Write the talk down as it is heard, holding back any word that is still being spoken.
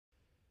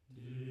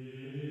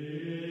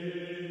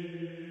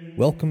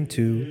Welcome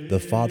to The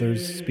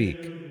Fathers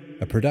Speak,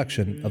 a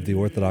production of the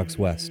Orthodox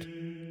West.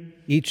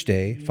 Each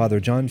day, Father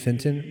John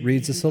Fenton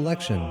reads a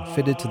selection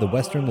fitted to the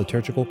Western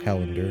liturgical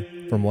calendar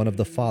from one of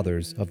the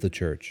Fathers of the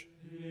Church.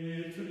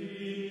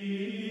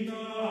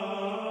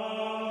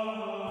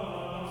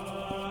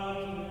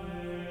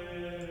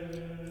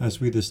 As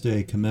we this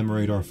day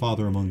commemorate our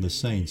Father among the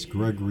Saints,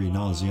 Gregory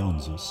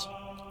Nazianzen,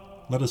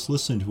 let us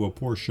listen to a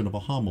portion of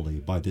a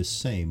homily by this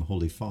same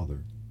Holy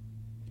Father.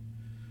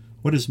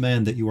 What is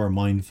man that you are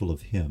mindful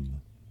of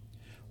him?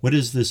 What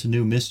is this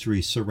new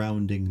mystery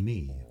surrounding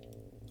me?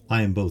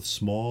 I am both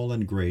small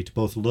and great,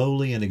 both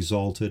lowly and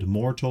exalted,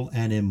 mortal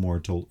and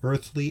immortal,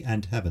 earthly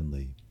and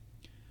heavenly.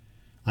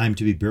 I am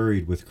to be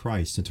buried with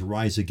Christ and to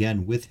rise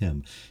again with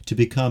him, to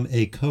become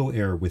a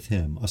co-heir with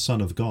him, a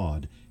son of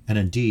God, and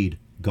indeed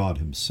God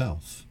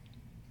himself.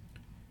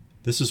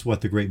 This is what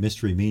the great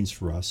mystery means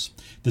for us.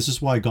 This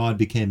is why God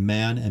became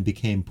man and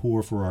became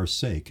poor for our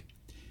sake.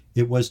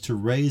 It was to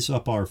raise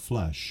up our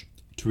flesh,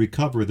 to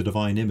recover the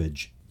divine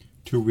image,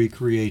 to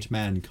recreate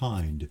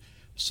mankind,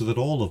 so that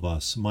all of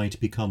us might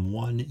become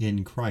one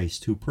in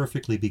Christ, who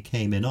perfectly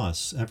became in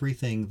us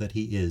everything that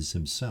he is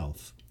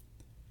himself.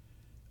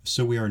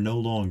 So we are no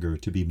longer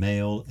to be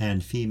male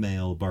and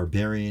female,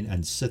 barbarian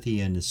and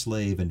Scythian,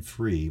 slave and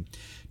free,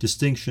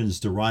 distinctions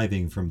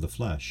deriving from the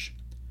flesh,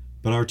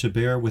 but are to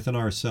bear within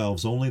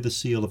ourselves only the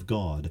seal of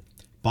God,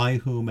 by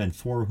whom and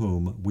for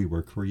whom we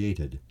were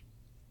created.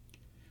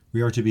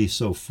 We are to be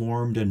so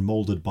formed and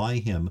molded by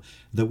him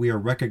that we are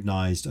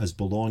recognized as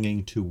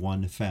belonging to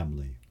one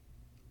family.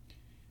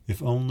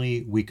 If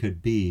only we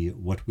could be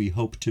what we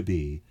hope to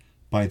be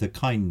by the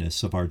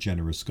kindness of our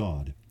generous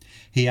God.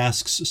 He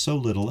asks so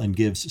little and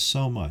gives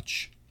so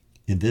much,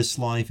 in this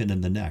life and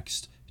in the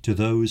next, to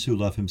those who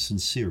love him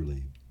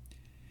sincerely.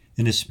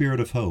 In a spirit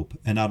of hope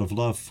and out of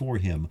love for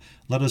him,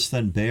 let us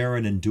then bear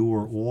and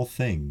endure all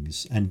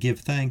things, and give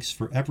thanks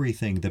for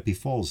everything that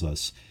befalls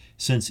us,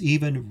 since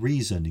even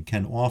reason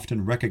can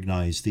often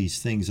recognize these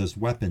things as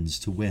weapons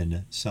to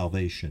win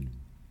salvation.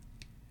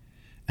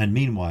 And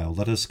meanwhile,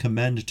 let us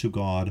commend to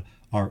God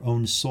our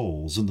own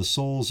souls and the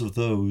souls of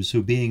those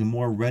who, being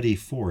more ready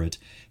for it,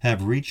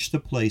 have reached the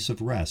place of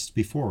rest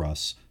before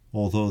us,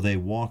 although they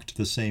walked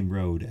the same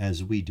road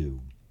as we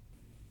do.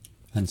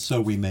 And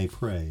so we may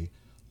pray,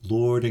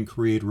 Lord and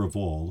Creator of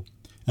all,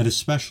 and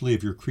especially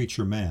of your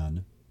creature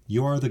man,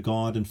 you are the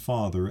God and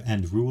Father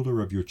and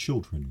ruler of your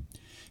children.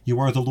 You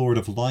are the Lord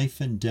of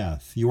life and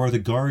death. You are the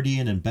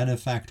guardian and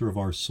benefactor of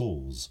our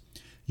souls.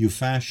 You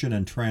fashion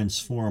and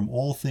transform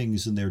all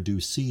things in their due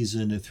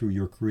season through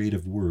your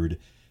creative word,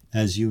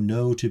 as you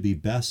know to be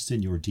best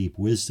in your deep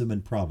wisdom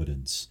and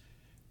providence.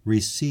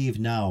 Receive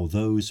now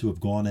those who have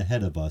gone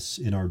ahead of us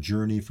in our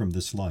journey from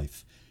this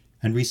life,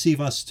 and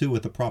receive us too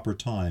at the proper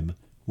time,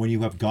 when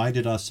you have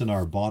guided us in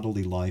our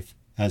bodily life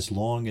as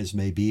long as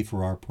may be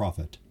for our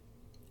profit.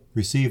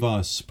 Receive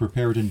us,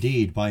 prepared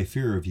indeed by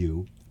fear of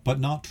you, but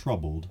not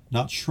troubled,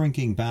 not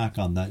shrinking back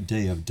on that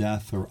day of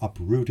death or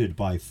uprooted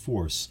by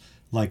force,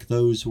 like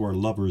those who are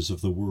lovers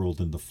of the world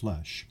and the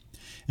flesh.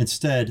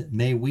 Instead,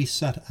 may we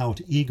set out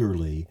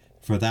eagerly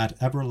for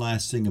that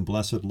everlasting and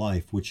blessed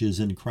life which is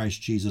in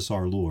Christ Jesus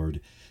our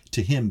Lord.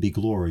 To him be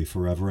glory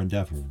forever and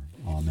ever.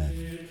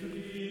 Amen.